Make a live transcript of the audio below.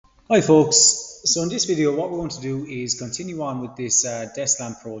Hi folks, so in this video what we're going to do is continue on with this desk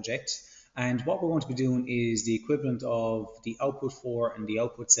lamp project, and what we're going to be doing is the equivalent of the output 4 and the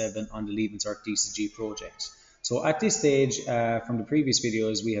output 7 on the Leave Insert DCG project. So at this stage from the previous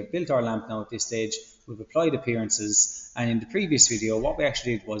videos we have built our lamp. Now at this stage we've applied appearances, and in the previous video what we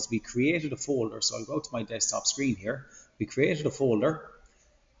actually did was we created a folder. So I'll go to my desktop screen here. We created a folder,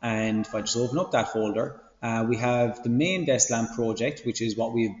 and if I just open up that folder, we have the main desk lamp project, which is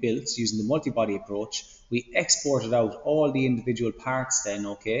what we've built using the multi-body approach. We exported out all the individual parts then,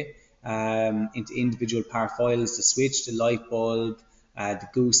 into individual part files: the switch, the light bulb, the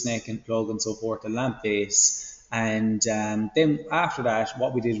gooseneck and plug and so forth, the lamp base. And then after that,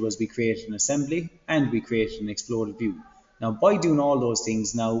 what we did was we created an assembly and we created an exploded view. Now, by doing all those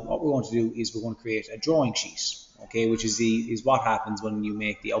things, now what we're going to do is we're going to create a drawing sheet, which is what happens when you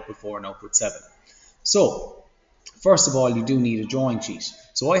make the output 4 and output 7. So first of all, you do need a drawing sheet.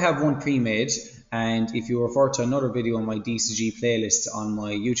 So I have one pre-made, and if you refer to another video on my DCG playlist on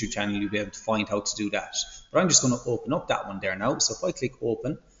my YouTube channel, you'll be able to find how to do that. But I'm just going to open up that one there now. So if I click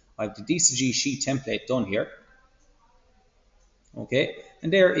open, I have the DCG sheet template done here.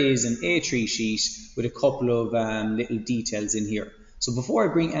 And there is an A3 sheet with a couple of little details in here. So before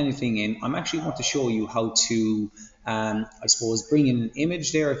I bring anything in, I'm actually going to show you how to, I suppose, bring in an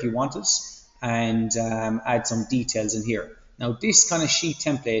image there if you want it, and add some details in here. Now this kind of sheet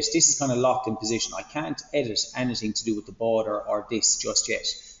template, this is kind of locked in position. I can't edit anything to do with the border or this just yet.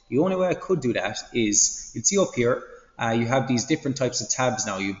 The only way I could do that is, you'll see up here, you have these different types of tabs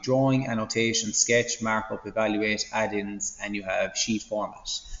now. You have drawing, annotation, sketch, markup, evaluate, add-ins, and you have sheet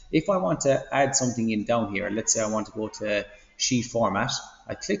format. If I want to add something in down here, let's say I want to go to sheet format,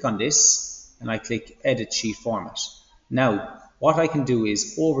 I click on this and I click edit sheet format. Now what I can do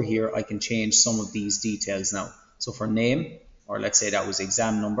is over here I can change some of these details now. So for name, or let's say that was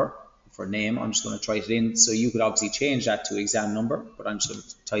exam number, for name I'm just going to type it in. So you could obviously change that to exam number, but I'm just going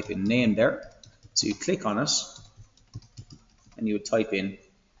to type in name there. So you click on it and you would type in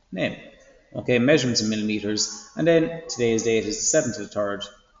name. Measurements in millimeters, and then today's date is the 7th of the 3rd.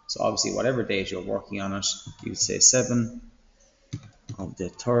 So obviously whatever date you're working on it, you would say 7 of the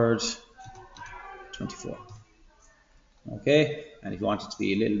 3rd, 24. And if you want it to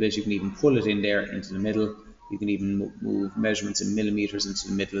be a little bit, you can even pull it in there into the middle. You can even move measurements in millimeters into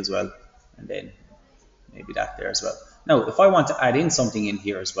the middle as well, and then maybe that there as well. Now if I want to add in something in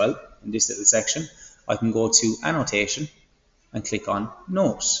here as well, in this little section, I can go to annotation and click on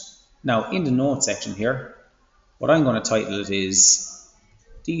note. Now in the note section here, what I'm going to title it is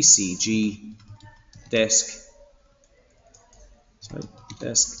DCG desk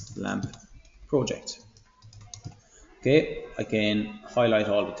lamp project. I can highlight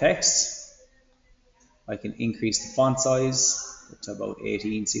all the text. I can increase the font size up to about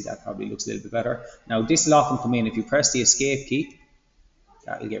 18. See, that probably looks a little bit better. Now this will often come in if you press the escape key.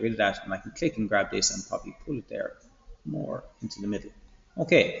 That will get rid of that, and I can click and grab this and probably pull it there more into the middle. So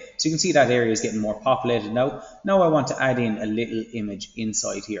you can see that area is getting more populated now. Now I want to add in a little image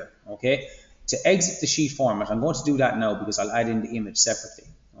inside here. To exit the sheet format, I'm going to do that now because I'll add in the image separately.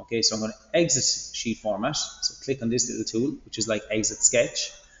 So I'm going to exit sheet format. So click on this little tool, which is like exit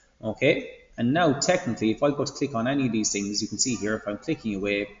sketch. And now technically, if I go to click on any of these things, you can see here, if I'm clicking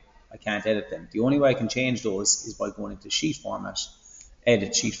away, I can't edit them. The only way I can change those is by going into sheet format,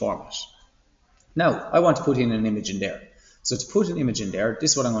 edit sheet format. Now I want to put in an image in there. So to put an image in there,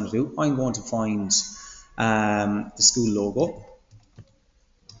 this is what I'm going to do. I'm going to find the school logo.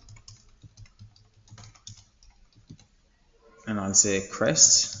 And I'll say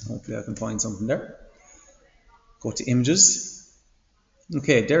crest. Hopefully I can find something there. Go to images.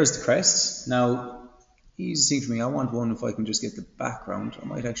 There's the crest. Now, easy thing for me, I want one if I can just get the background. I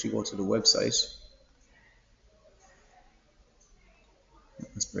might actually go to the website.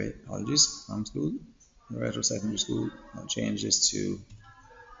 That's great. Apologies. Wrong school. Loretto Secondary School. I'll change this to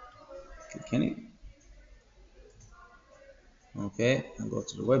Kilkenny. I'll go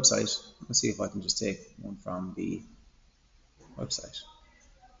to the website. Let's see if I can just take one from the website.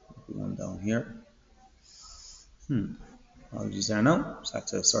 One down here. Apologies there now. Just have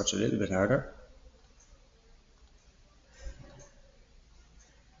to search a little bit harder.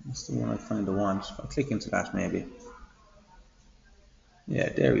 That's the one I kind of want. If I click into that, maybe. Yeah,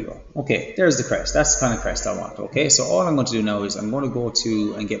 there we go. There's the crest. That's the kind of crest I want. So all I'm going to do now is I'm going to go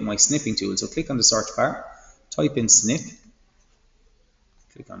to and get my snipping tool. So click on the search bar, type in snip,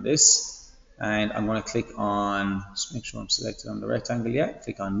 click on this, and I'm going to click on, just make sure I'm selected on the rectangle.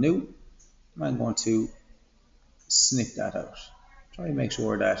 Click on new. I'm going to snip that out. Try and make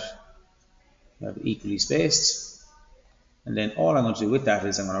sure that you have it equally spaced. And then all I'm going to do with that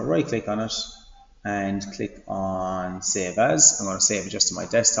is I'm going to right click on it and click on Save As. I'm going to save it just to my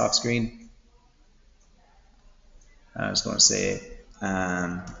desktop screen. I'm just going to say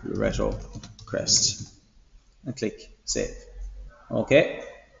Loretto Crest and click Save. Okay,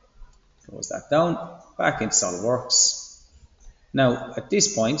 close that down, back into SolidWorks. Now at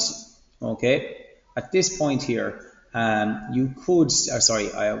this point, okay, at this point here, you could,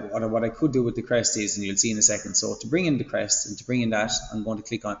 what I could do with the crest is, and you'll see in a second, so to bring in the crest and to bring in that, I'm going to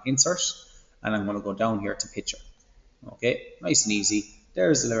click on Insert and I'm going to go down here to Picture. Okay, nice and easy.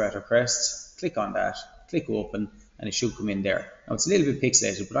 There's the Loretto crest, click on that, click Open, and it should come in there. Now it's a little bit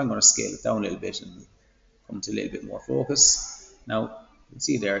pixelated, but I'm going to scale it down a little bit and come to a little bit more focus. Now you can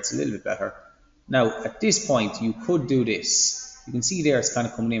see there it's a little bit better. Now at this point you could do this. You can see there it's kind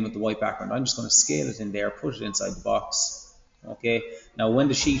of coming in with the white background. I'm just going to scale it in there, put it inside the box. Okay, now when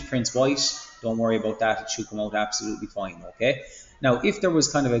the sheet prints white, don't worry about that, it should come out absolutely fine. Okay, now if there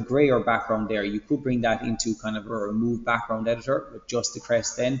was kind of a grayer background there, you could bring that into kind of a remove background editor with just the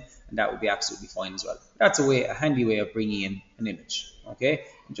crest then, and that would be absolutely fine as well. That's a handy way of bringing in an image. Okay,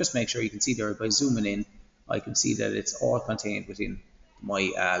 and just make sure you can see there by zooming in, I can see that it's all contained within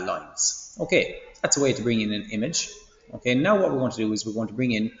my lines. Okay, that's a way to bring in an image. Okay, now what we're going to do is we're going to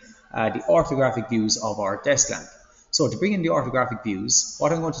bring in the orthographic views of our desk lamp. So to bring in the orthographic views,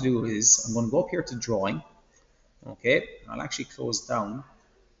 what I'm going to do is I'm going to go up here to Drawing. Okay, I'll actually close down.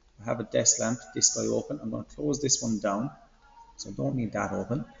 I have a desk lamp, this guy open. I'm going to close this one down, so I don't need that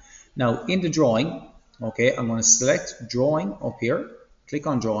open. Now in the Drawing, okay, I'm going to select Drawing up here, click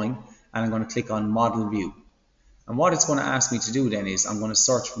on Drawing, and I'm going to click on Model View. And what it's going to ask me to do then is I'm going to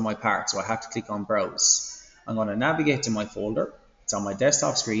search for my part, so I have to click on Browse. I'm going to navigate to my folder. It's on my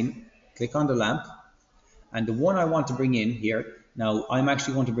desktop screen. Click on the lamp. And the one I want to bring in here, now I'm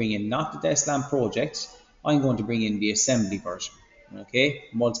actually going to bring in not the desk lamp project, I'm going to bring in the assembly version. Okay,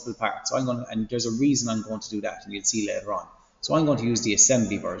 multiple parts. So and there's a reason I'm going to do that, and you'll see later on. So I'm going to use the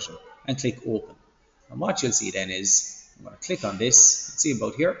assembly version and click Open. And what you'll see then is, I'm going to click on this. You can see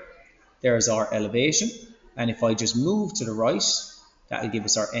about here, there's our elevation. And if I just move to the right, that will give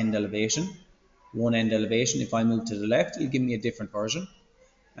us our end elevation. One end elevation. If I move to the left, it'll give me a different version.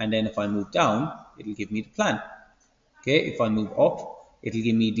 And then if I move down, it'll give me the plan. Okay, if I move up, it'll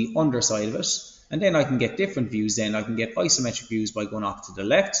give me the underside of it. And then I can get different views then. I can get isometric views by going off to the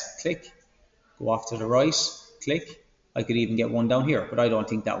left, click, go off to the right, click. I could even get one down here, but I don't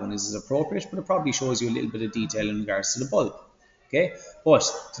think that one is as appropriate, but it probably shows you a little bit of detail in regards to the bulb. Okay, but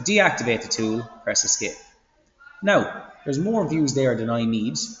to deactivate the tool, press Escape. Now, there's more views there than I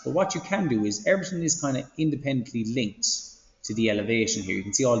need, but what you can do is everything is kind of independently linked to the elevation here. You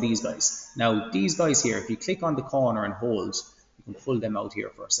can see all these guys. Now, these guys here, if you click on the corner and hold, you can pull them out here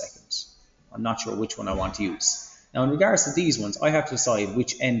for a second. I'm not sure which one I want to use. Now, in regards to these ones, I have to decide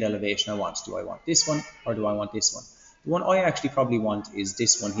which end elevation I want. Do I want this one or do I want this one? The one I actually probably want is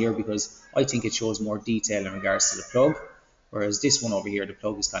this one here because I think it shows more detail in regards to the plug. Whereas this one over here, the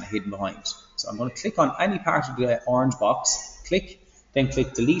plug is kind of hidden behind. So I'm going to click on any part of the orange box, click, then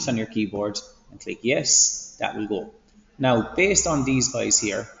click Delete on your keyboard and click Yes, that will go. Now, based on these guys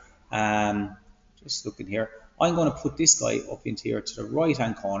here, just looking here, I'm going to put this guy up into here to the right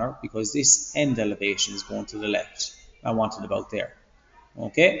hand corner because this end elevation is going to the left. I want it about there.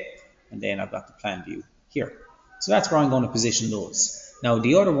 Okay, and then I've got the plan view here. So that's where I'm going to position those. Now,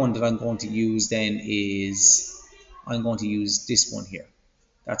 the other one that I'm going to use then is I'm going to use this one here.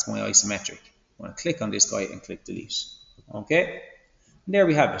 That's my isometric. I'm going to click on this guy and click Delete. Okay, and there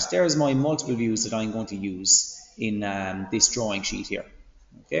we have it. There's my multiple views that I'm going to use in this drawing sheet here.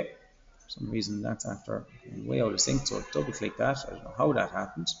 Okay, for some reason that's after way out of sync, so double click that. I don't know how that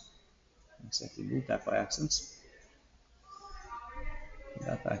happened. I accidentally moved that by accident. Put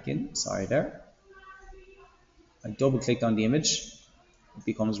that back in. Sorry there. I double clicked on the image. It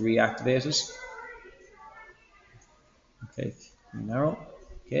becomes reactivated. Click narrow.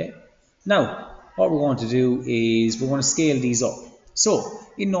 Okay. Now, what we're going to do is we're going to scale these up. So,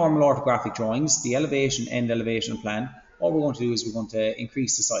 in normal orthographic drawings, the elevation, end elevation plan, what we're going to do is we're going to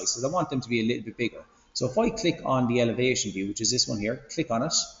increase the size because I want them to be a little bit bigger. So, if I click on the elevation view, which is this one here, click on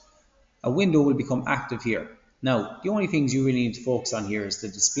it, a window will become active here. Now, the only things you really need to focus on here is the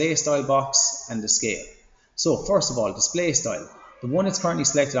display style box and the scale. So, first of all, display style. The one it's currently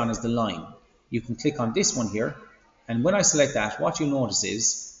selected on is the line. You can click on this one here. And when I select that, what you'll notice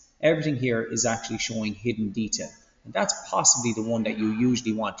is everything here is actually showing hidden detail. And that's possibly the one that you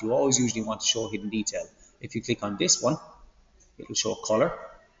usually want. You always usually want to show hidden detail. If you click on this one, it will show color.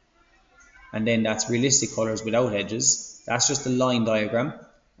 And then that's realistic colors without edges. That's just a line diagram.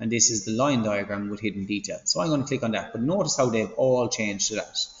 and this is the line diagram with hidden detail. So I'm going to click on that, but notice how they've all changed to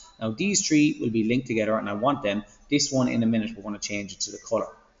that. Now these three will be linked together and I want them. This one in a minute we're going to change it to the color.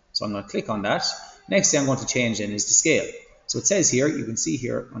 So I'm going to click on that. Next thing I'm going to change then is the scale. So it says here, you can see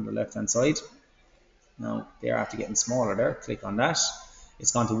here on the left hand side, now they're after getting smaller there, click on that.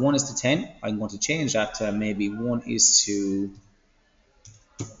 It's gone to 1:10. I'm going to change that to maybe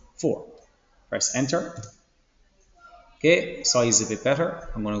 1:4. Press enter. Okay, size is a bit better.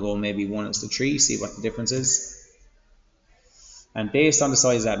 I'm going to go maybe 1:3, see what the difference is. And based on the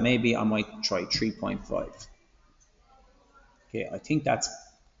size of that, maybe I might try 3.5. Okay, I think that's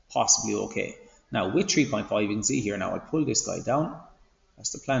possibly okay. Now with 3.5, you can see here, now I pull this guy down.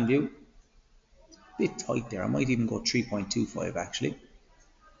 That's the plan view. Bit tight there. I might even go 3.25 actually.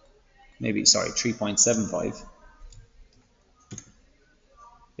 Maybe, sorry, 3.75.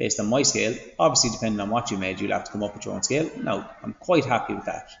 Based on my scale, obviously depending on what you made, you'll have to come up with your own scale. Now, I'm quite happy with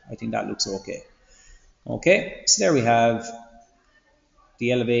that. I think that looks okay. Okay, so there we have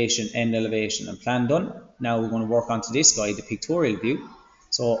the elevation, end elevation, and plan done. Now we're going to work onto this guy, the pictorial view.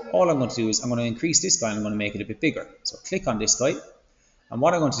 So all I'm going to do is I'm going to increase this guy and I'm going to make it a bit bigger. So click on this guy. And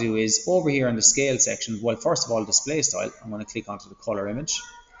what I'm going to do is over here in the scale section, well, first of all, display style, I'm going to click onto the color image.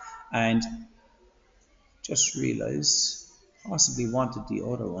 And just realized possibly wanted the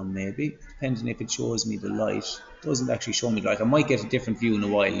other one maybe, depending if it shows me the light. It doesn't actually show me the light. I might get a different view in a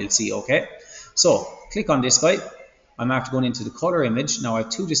while, you'll see, okay? So click on this guy. I'm after going into the color image. Now I have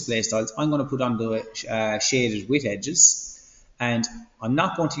two display styles. I'm going to put on the shaded with edges, and I'm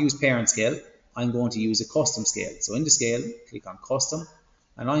not going to use parent scale. I'm going to use a custom scale. So in the scale, click on custom,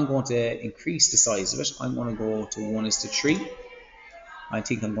 and I'm going to increase the size of it. I'm going to go to 1:3. I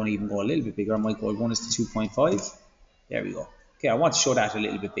think I'm going to even go a little bit bigger. I might go 1:2.5. There we go. Okay, I want to show that a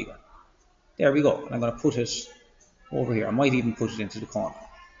little bit bigger. There we go. And I'm going to put it over here. I might even put it into the corner.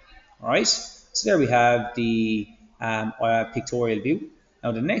 All right. So there we have the pictorial view.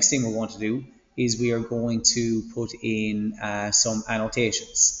 Now the next thing we're going to do is we are going to put in some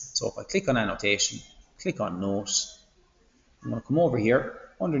annotations. So if I click on annotation, click on note, I'm going to come over here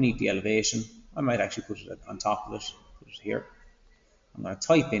underneath the elevation. I might actually put it on top of it. Put it here. I'm going to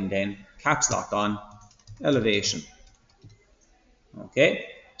type in then, caps lock on, elevation. Okay,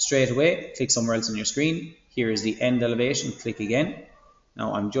 straight away, click somewhere else on your screen. Here is the end elevation, click again.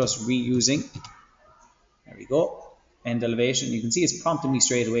 Now I'm just reusing, there we go, end elevation. You can see it's prompting me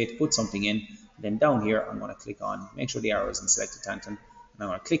straight away to put something in. Then down here, I'm going to click on, make sure the arrow isn't selected Tanton. And I'm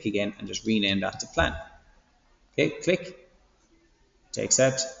going to click again and just rename that to plan. Okay, click to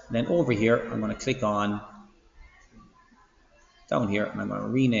accept. And then over here, I'm going to click on down here, and I'm going to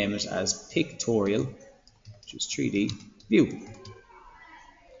rename it as pictorial, which is 3D view.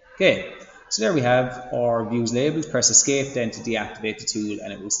 Okay, so there we have our views labeled. Press escape then to deactivate the tool,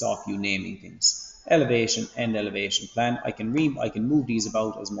 and it will stop you naming things. Elevation, end elevation, plan. I can move these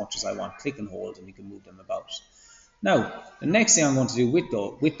about as much as I want. Click and hold, and you can move them about. Now, the next thing I'm going to do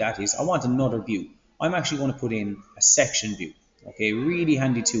with that is I want another view. I'm actually going to put in a section view. Okay, really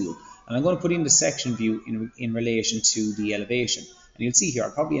handy tool. And I'm going to put in the section view in relation to the elevation. And you'll see here,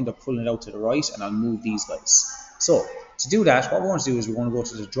 I'll probably end up pulling it out to the right, and I'll move these guys. So to do that, what we're going to do is we're going to go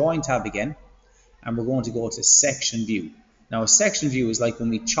to the drawing tab again, and we're going to go to section view. Now a section view is like when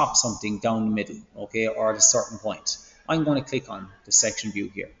we chop something down the middle, okay, or at a certain point. I'm going to click on the section view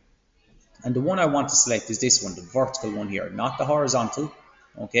here. And the one I want to select is this one, the vertical one here, not the horizontal,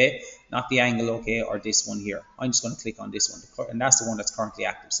 okay, not the angle, okay, or this one here. I'm just going to click on this one, and that's the one that's currently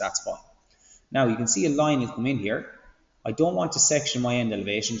active, so that's fine. Now you can see a line will come in here. I don't want to section my end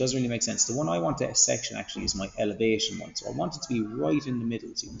elevation, doesn't really make sense. The one I want to section actually is my elevation one, so I want it to be right in the middle.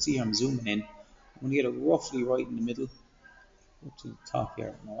 So you can see here I'm zooming in. I'm going to get it roughly right in the middle, up to the top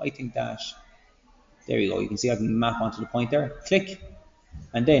here. Now I think that, there you go, you can see I can map onto the point there. Click,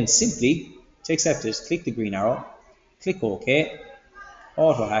 and then simply to accept it, click the green arrow, click OK,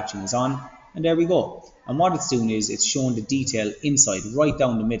 auto hatching is on, and there we go. And what it's doing is it's showing the detail inside, right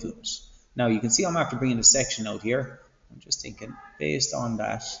down the middle of it. Now you can see I'm after bringing the section out here. I'm just thinking, based on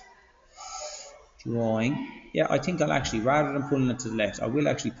that drawing, yeah, I think I'll actually, rather than pulling it to the left, I will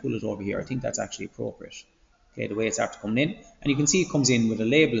actually pull it over here. I think that's actually appropriate. Okay, the way it's after coming in. And you can see it comes in with a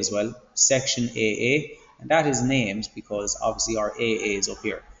label as well, section AA, and that is named because obviously our AA is up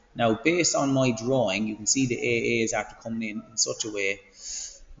here. Now, based on my drawing, you can see the AA is after coming in such a way.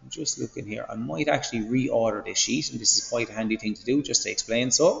 I'm just looking here. I might actually reorder this sheet, and this is quite a handy thing to do, just to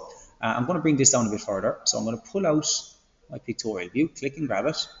explain. So, I'm going to bring this down a bit further. So I'm going to pull out my pictorial view, click and grab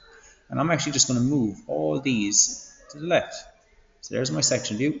it, and I'm actually just going to move all these to the left. So there's my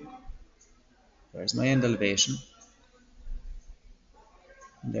section view. There's my end elevation.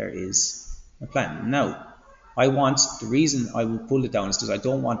 And there is my plan. Now, the reason I will pull it down is because I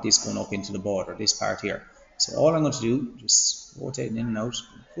don't want this going up into the border, this part here. So all I'm going to do, just rotate in and out,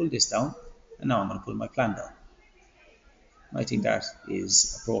 pull this down, and now I'm going to pull my plan down. I think that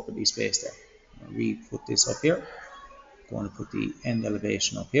is appropriately spaced there. I'll re-put this up here. I'm going to put the end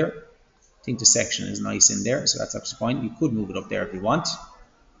elevation up here. I think the section is nice in there, so that's absolutely fine. You could move it up there if you want.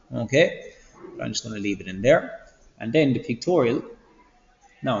 Okay, but I'm just going to leave it in there. And then the pictorial,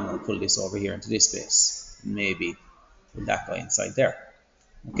 now I'm going to pull this over here into this space. Maybe put that guy inside there.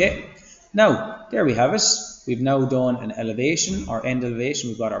 Okay, now there we have it. We've now done an elevation, our end elevation.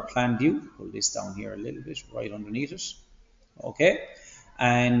 We've got our plan view. Pull this down here a little bit, right underneath it. Okay,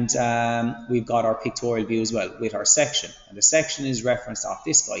 and we've got our pictorial view as well with our section. And the section is referenced off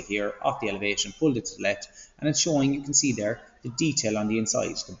this guy here, off the elevation, pulled it to the left, and it's showing, you can see there, the detail on the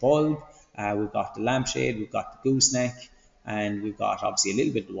inside. The bulb, we've got the lampshade, we've got the gooseneck, and we've got obviously a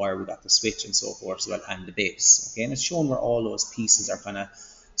little bit of the wire, we've got the switch and so forth as well, and the base. Okay, and it's showing where all those pieces are kind of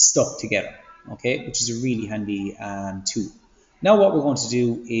stuck together, okay, which is a really handy tool. Now what we're going to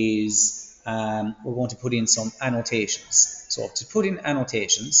do is we're going to put in some annotations. So to put in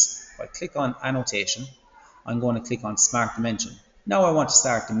annotations, if I click on annotation, I'm going to click on smart dimension. Now I want to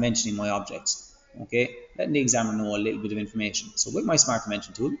start dimensioning my object, okay, letting the examiner know a little bit of information. So with my smart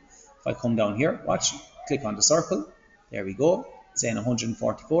dimension tool, if I come down here, watch, click on the circle, there we go, saying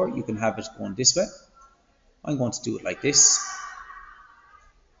 144, you can have it going this way. I'm going to do it like this.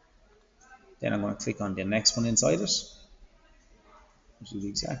 Then I'm going to click on the next one inside it. Do the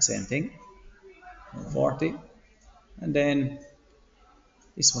exact same thing, 140, and then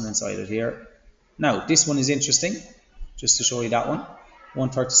this one inside it here. Now this one is interesting, just to show you that one,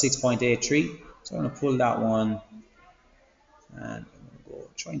 136.83. So I'm going to pull that one, and I'm going to go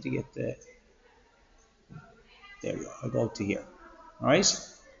trying to get the, there we go, I'll go to here. Alright,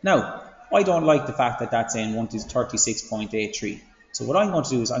 now I don't like the fact that that's saying 136.83. So what I'm going to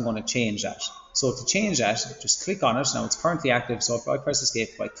do is I'm going to change that. So to change that, just click on it. Now it's currently active, so if I press escape,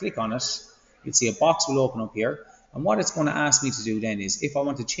 if I click on it, you'll see a box will open up here. And what it's going to ask me to do then is, if I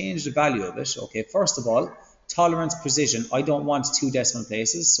want to change the value of it, okay, first of all, tolerance precision, I don't want 2 decimal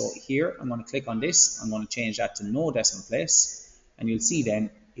places. So here, I'm going to click on this. I'm going to change that to no decimal place. And you'll see then,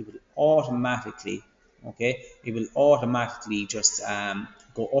 it will automatically, okay, it will automatically just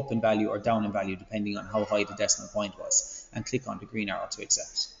go up in value or down in value depending on how high the decimal point was, and click on the green arrow to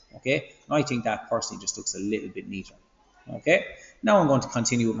accept. Okay, and I think that personally just looks a little bit neater. Okay, now I'm going to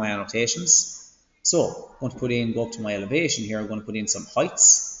continue with my annotations. So I'm going to put in, go up to my elevation here, I'm going to put in some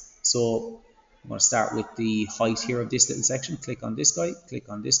heights. So I'm going to start with the height here of this little section. Click on this guy, click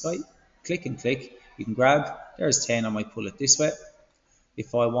on this guy, click and click. You can grab, there's 10, I might pull it this way.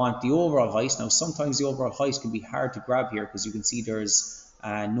 If I want the overall height, now sometimes the overall height can be hard to grab here because you can see there's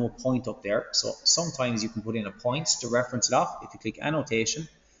no point up there. So sometimes you can put in a point to reference it off. If you click annotation,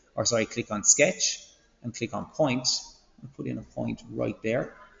 or sorry, click on sketch and click on point, and put in a point right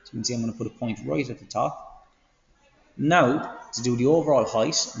there. So you can see I'm going to put a point right at the top. Now to do the overall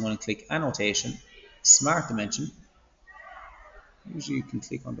height, I'm going to click annotation, smart dimension. Usually you can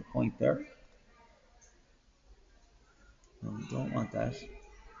click on the point there. No, we don't want that.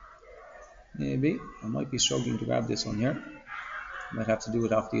 Maybe I might be struggling to grab this one here. Might have to do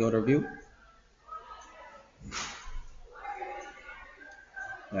it off the other view.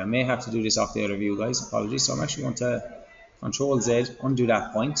 Yeah, I may have to do this off the other view, guys. Apologies. So I'm actually going to Control Z, undo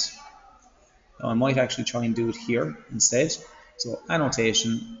that point. Now I might actually try and do it here instead. So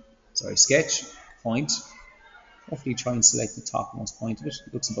annotation, sorry, sketch, point. Hopefully try and select the topmost point of it.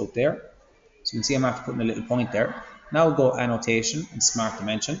 It looks about there. So you can see I'm after putting a little point there. Now go annotation and smart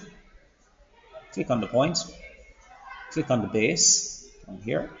dimension. Click on the point. Click on the base down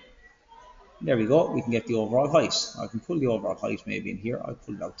here. There we go. We can get the overall height. I can pull the overall height maybe in here. I'll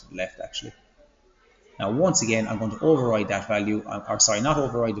pull it out to the left actually. Now once again, I'm going to override that value, or sorry, not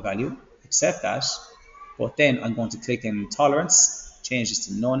override the value, accept that, but then I'm going to click in tolerance, change this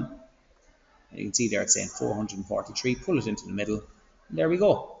to none. And you can see there it's saying 443, pull it into the middle, and there we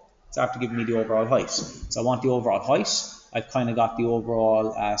go. It's after giving me the overall height. So I want the overall height. I've kind of got the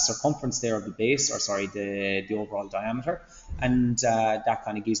overall circumference there of the base, or sorry, the overall diameter, and that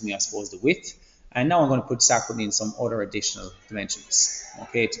kind of gives me, I suppose, the width. And now I'm going to start putting in some other additional dimensions,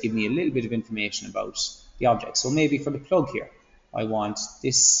 okay, to give me a little bit of information about the object. So maybe for the plug here, I want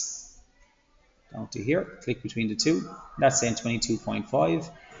this down to here, click between the two, that's saying 22.5.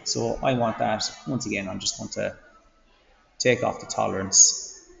 So I want that, once again, I'm just going to take off the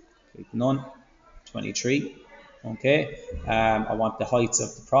tolerance, click none, 23, okay. I want the heights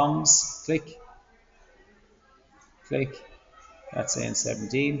of the prongs, click, click, That's saying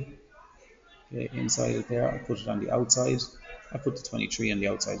 17. Okay, inside it there, I put it on the outside. I put the 23 on the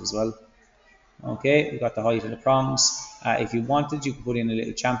outside as well. Okay, we got the height of the prongs. If you wanted, you could put in a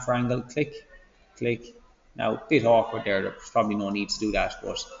little chamfer angle. Click, click. Now, a bit awkward there. There's probably no need to do that,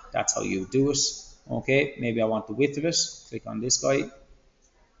 but that's how you do it. Okay, maybe I want the width of it. Click on this guy.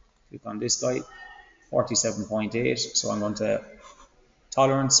 Click on this guy. 47.8. So I'm going to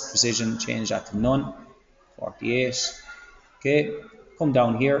tolerance, precision, change that to none. 48. Okay, come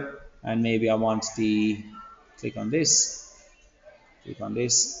down here and maybe I want the, click on this,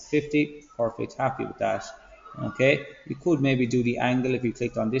 50, perfect, happy with that. Okay, you could maybe do the angle if you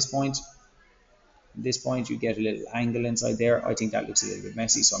clicked on this point. At this point you get a little angle inside there. I think that looks a little bit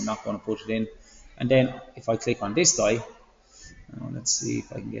messy, so I'm not going to put it in. And then if I click on this guy, let's see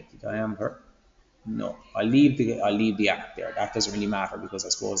if I can get the diameter. No, I'll leave the arc there. That doesn't really matter because I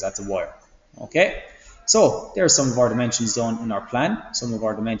suppose that's a wire. Okay, so there's some of our dimensions done in our plan, some of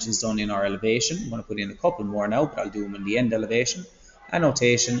our dimensions done in our elevation. I'm going to put in a couple more now, but I'll do them in the end elevation.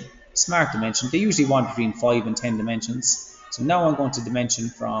 Annotation, smart dimension. They usually want between 5 and 10 dimensions. So now I'm going to dimension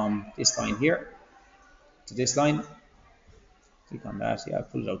from this line here to this line. Click on that. Yeah, I'll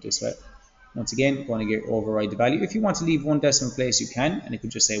pull it out this way. Once again, going to override the value. If you want to leave one decimal place, you can, and it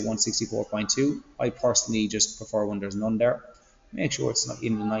could just say 164.2. I personally just prefer when there's none there. Make sure it's not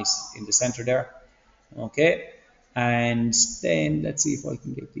in the center there. Okay, and then let's see if I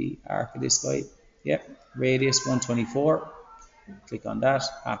can get the arc of this guy. Yep, radius 124. Click on that.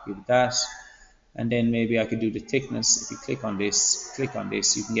 Happy with that. And then maybe I could do the thickness. If you click on this,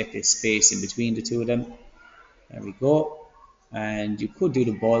 you can get this space in between the two of them. There we go. And you could do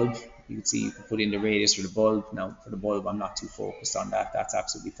the bulb. You can see you can put in the radius for the bulb. Now for the bulb, I'm not too focused on that. That's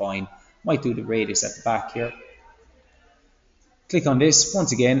absolutely fine. Might do the radius at the back here. Click on this.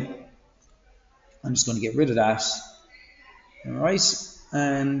 Once again, I'm just going to get rid of that. All right.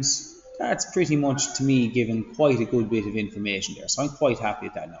 And that's pretty much, to me, given quite a good bit of information there. So I'm quite happy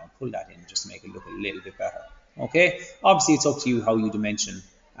with that now. I'll pull that in just to make it look a little bit better. Okay. Obviously, it's up to you how you dimension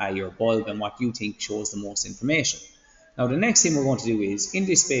your bulb and what you think shows the most information. Now the next thing we're going to do is, in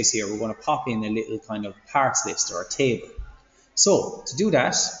this space here, we're going to pop in a little kind of parts list or a table. So to do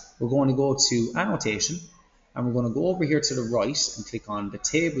that, we're going to go to annotation and we're going to go over here to the right and click on the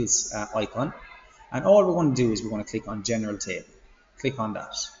tables icon. And all we're going to do is we're going to click on general table. Click on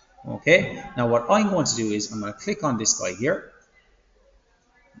that. Okay. Now what I'm going to do is I'm going to click on this guy here.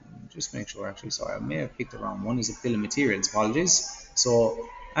 Just make sure, actually, sorry, I may have picked the wrong one. Is a bill of materials, apologies. So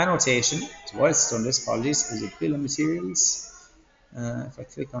annotation, so while it's done this, apologies, is a bill of materials. If I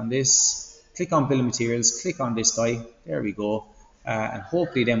click on this, click on bill of materials, click on this guy, there we go. And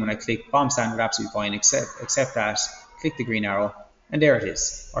hopefully then when I click BOM standard absolutely fine, accept that, click the green arrow, and there it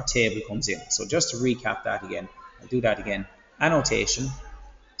is, our table comes in. So just to recap that again, I'll do that again. Annotation,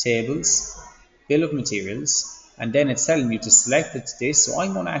 tables, bill of materials, and then it's telling you to select this. So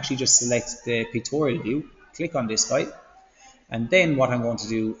I'm going to actually just select the pictorial view, click on this guy, and then what I'm going to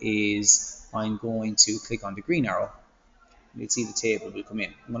do is I'm going to click on the green arrow. You'll see the table will come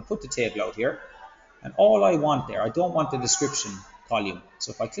in. I'm going to put the table out here, and all I want there, I don't want the description column.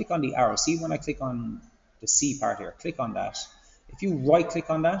 So if I click on the arrow, see when I click on the C part here, click on that. If you right click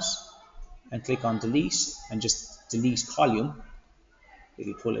on that and click on delete and just delete column,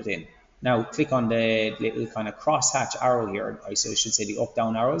 it'll pull it in. Now click on the little kind of crosshatch arrow here, so I should say the up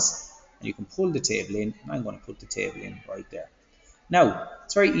down arrows, and you can pull the table in, and I'm going to put the table in right there. Now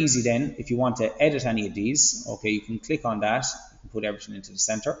it's very easy then if you want to edit any of these. Okay, you can click on that, you can put everything into the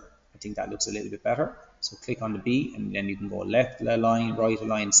center. I think that looks a little bit better. So click on the B and then you can go left align, right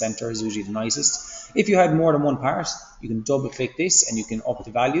align, center is usually the nicest. If you had more than one part, you can double click this and you can up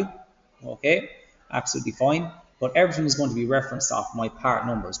the value. Okay, absolutely fine. But everything is going to be referenced off my part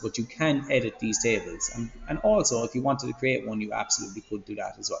numbers, but you can edit these tables. And also, if you wanted to create one, you absolutely could do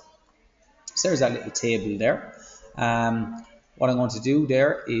that as well. So there's that little table there. What I'm going to do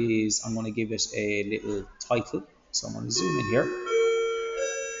there is I'm going to give it a little title. So I'm going to zoom in here.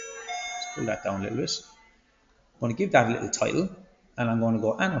 Let's pull that down a little bit. I'm going to give that a little title, and I'm going to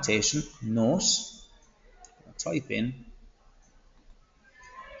go annotation, note, I'll type in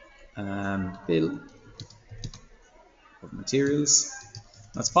bill of materials.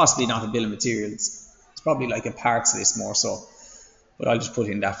 That's possibly not a bill of materials. It's probably like a parts list more so, but I'll just put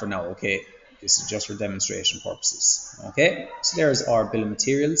in that for now. Okay, this is just for demonstration purposes. Okay, so there's our bill of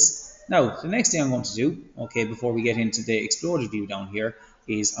materials. Now the next thing I'm going to do, okay, before we get into the exploded view down here,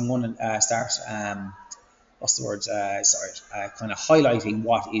 is I'm going to start what's the word, kind of highlighting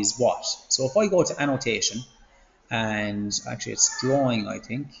what is what. So if I go to annotation, and actually it's drawing, I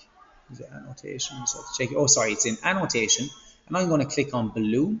think. Is it annotation? So check it. Oh, sorry, it's in annotation, and I'm going to click on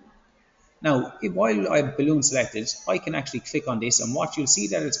balloon. Now, while I have balloon selected, I can actually click on this, and what you'll see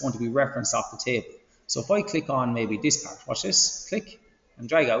that it's going to be referenced off the table. So if I click on maybe this part, watch this, click and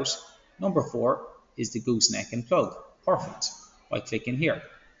drag out, number 4 is the gooseneck and plug. Perfect. If I click in here,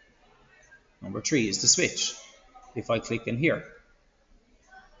 number 3 is the switch. If I click in here,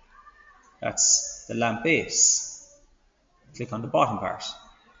 that's the lamp base. Click on the bottom part,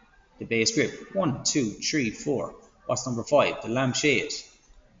 the base grip. 1, 2, 3, 4. What's number 5? The lamp shade.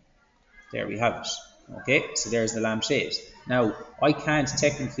 There we have it. Okay, so there's the lamp shade. Now, I can't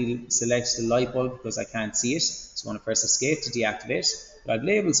technically select the light bulb because I can't see it. So I'm going to press escape to deactivate. But I've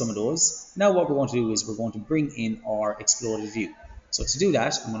labeled some of those. Now what we're going to do is we're going to bring in our exploded view. So to do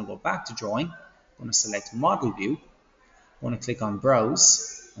that, I'm going to go back to drawing. I'm going to select model view. I'm going to click on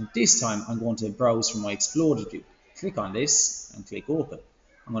browse. And this time I'm going to browse from my exploded view. Click on this and click open.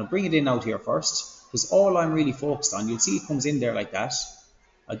 I'm going to bring it in out here first because all I'm really focused on, you'll see it comes in there like that.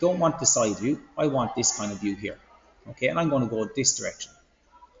 I don't want the side view, I want this kind of view here. Okay, and I'm going to go this direction.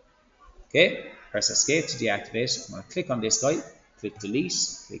 Okay, press escape to deactivate. I'm going to click on this guy, click delete,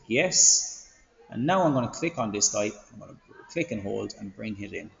 click yes. And now I'm going to click on this guy, I'm going to click and hold and bring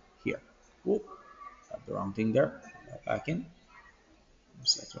it in here. Oh, got the wrong thing there. Put that back in.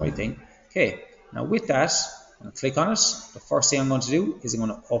 Select the right thing. Okay, now with that, I'm going to click on it. The first thing I'm going to do is I'm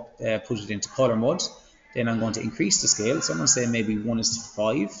going to put it into color mode. Then I'm going to increase the scale. So I'm going to say maybe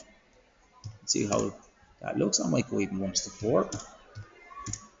 1:5. Let's see how that looks. I might go even 1:4.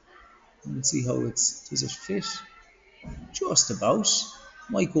 Let's see how does it fit? Just about.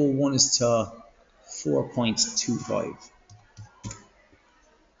 Might go 1:4.25.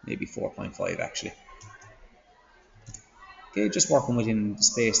 Maybe 4.5 actually. Okay, just working within the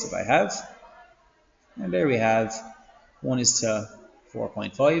space that I have. And there we have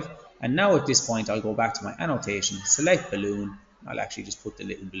 1:4.5. And now at this point, I'll go back to my annotation, select balloon. I'll actually just put the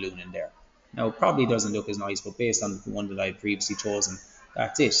little balloon in there. Now, it probably doesn't look as nice, but based on the one that I previously chosen,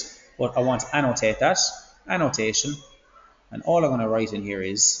 that's it. But I want to annotate that, annotation, and all I'm going to write in here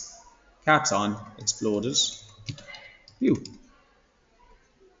is caps on, exploded, view.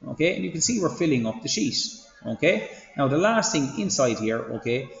 Okay, and you can see we're filling up the sheet. Okay, now the last thing inside here,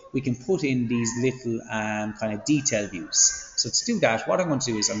 okay, we can put in these little kind of detail views. So to do that, what I'm going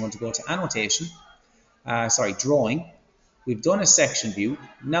to do is I'm going to go to annotation, drawing. We've done a section view.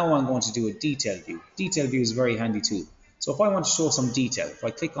 Now I'm going to do a detail view. Detail view is a very handy tool. So if I want to show some detail, if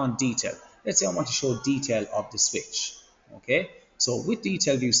I click on detail, let's say I want to show detail of the switch. Okay, so with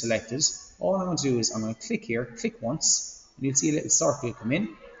detail view selected, all I'm going to do is I'm going to click here, click once, and you'll see a little circle come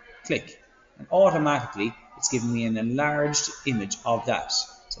in, click, and automatically it's giving me an enlarged image of that.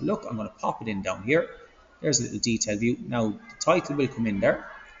 So look, I'm going to pop it in down here. There's a little detail view. Now the title will come in there,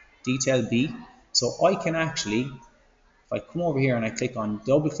 detail B. So I can actually, if I come over here and I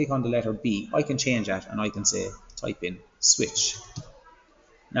double click on the letter B, I can change that and I can say, type in switch.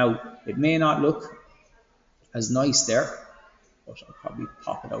 Now it may not look as nice there, but I'll probably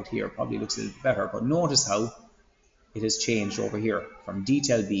pop it out here. Probably looks a little better, but notice how it has changed over here from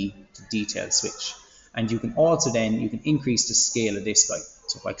detail B to detail switch. And you can also then, you can increase the scale of this guy.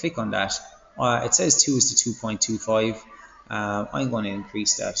 So if I click on that, it says 2:2.25. I'm going to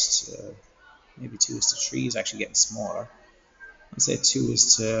increase that to maybe 2:3 is actually getting smaller. I'll say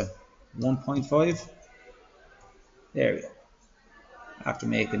 2:1.5. There we go. After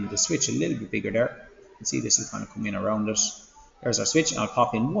making the switch a little bit bigger there, you can see this will kind of come in around it. There's our switch, and I'll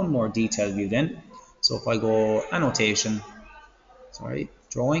pop in one more detail view then. So if I go annotation,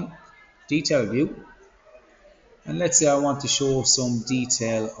 drawing, detail view, and let's say I want to show some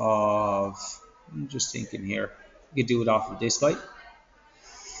detail of, I'm just thinking here, you could do it off of this guy.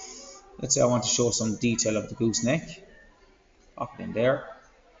 Let's say I want to show some detail of the gooseneck. Pop it in there.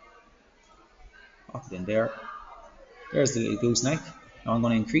 Pop it in there. There's the little gooseneck. Now I'm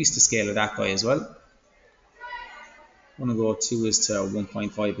going to increase the scale of that guy as well. I'm going to go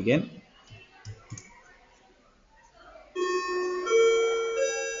 2:1.5 again.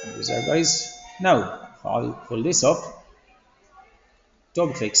 There's our guys. Now I'll pull this up.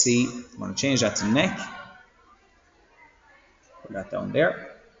 Double click C. I'm going to change that to neck. Put that down there.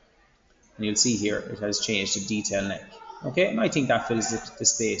 And you'll see here it has changed to detail neck. Okay, and I think that fills the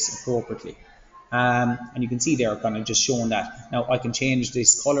space appropriately. And you can see there kind of just showing that. Now I can change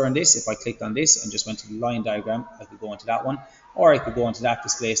this color on this. If I clicked on this and just went to the line diagram, I could go into that one, or I could go into that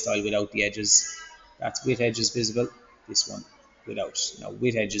display style without the edges. That's with edges visible. This one without. Now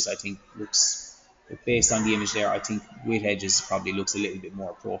with edges I think looks, based on the image there, I think with edges probably looks a little bit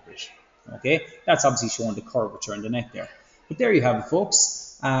more appropriate. Okay, that's obviously showing the curvature in the neck there. But there you have it,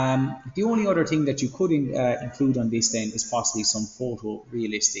 folks. The only other thing that you could include on this then is possibly some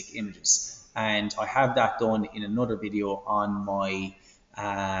photorealistic images. And I have that done in another video on my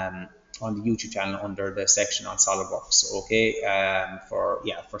on the YouTube channel under the section on SolidWorks, okay, for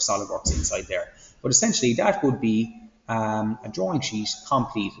SolidWorks inside there. But essentially that would be a drawing sheet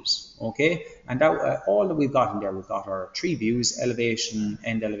completed, okay, and that all that we've got in there, we've got our 3 views: elevation,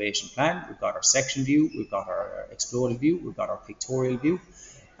 end elevation plan, we've got our section view, we've got our exploded view, we've got our pictorial view.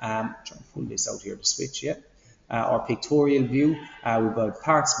 Trying to pull this out here to switch, yeah. Our pictorial view, we've got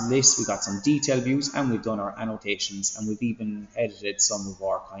parts list, we've got some detail views, and we've done our annotations, and we've even edited some of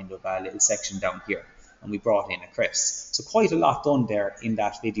our kind of little section down here, and we brought in a crest. So quite a lot done there in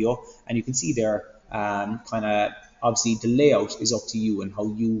that video, and you can see there kind of obviously the layout is up to you and how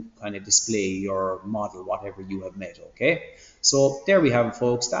you kind of display your model, whatever you have made, okay? So there we have it,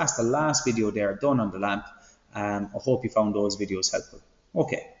 folks. That's the last video there done on the lamp. I hope you found those videos helpful.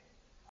 Okay.